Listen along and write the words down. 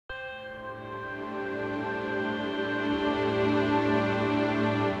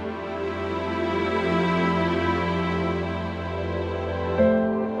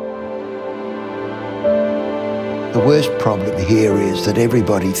worst problem here is that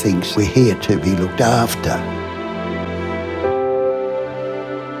everybody thinks we're here to be looked after.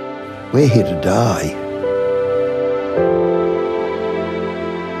 We're here to die.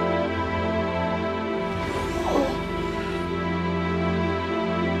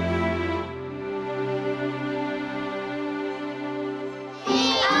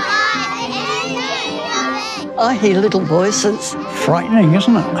 I hear little voices. Frightening,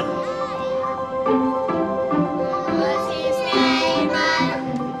 isn't it?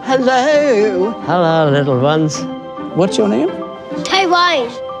 Hello. Hello, little ones. What's your name? Taiwan.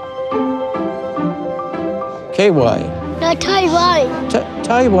 KY. No, Taiwan.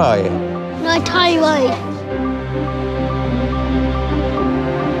 Taiwan. No, Taiwan.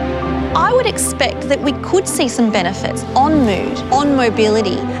 I would expect that we could see some benefits on mood, on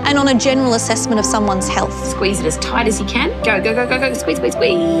mobility, and on a general assessment of someone's health. Squeeze it as tight as you can. Go, go, go, go, go. Squeeze, squeeze,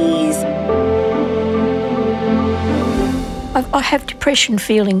 squeeze. I have depression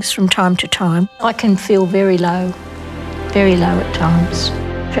feelings from time to time. I can feel very low at times.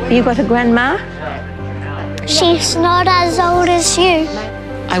 You got a grandma? She's not as old as you.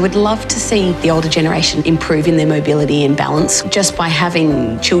 I would love to see the older generation improve in their mobility and balance. Just by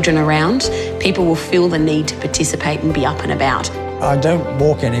having children around, people will feel the need to participate and be up and about. I don't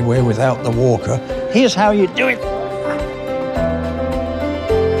walk anywhere without the walker. Here's how you do it.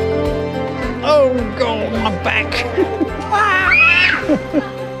 Oh, God, my back.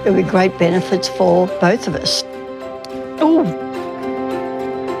 There'll be great benefits for both of us. Ooh.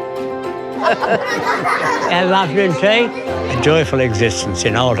 Have afternoon tea? A joyful existence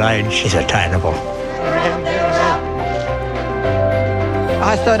in old age is attainable.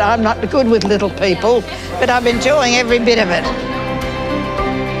 I thought I'm not good with little people, but I'm enjoying every bit of it.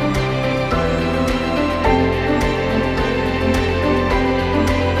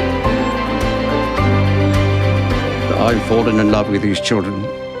 I've fallen in love with these children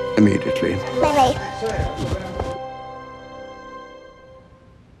immediately. Bye-bye.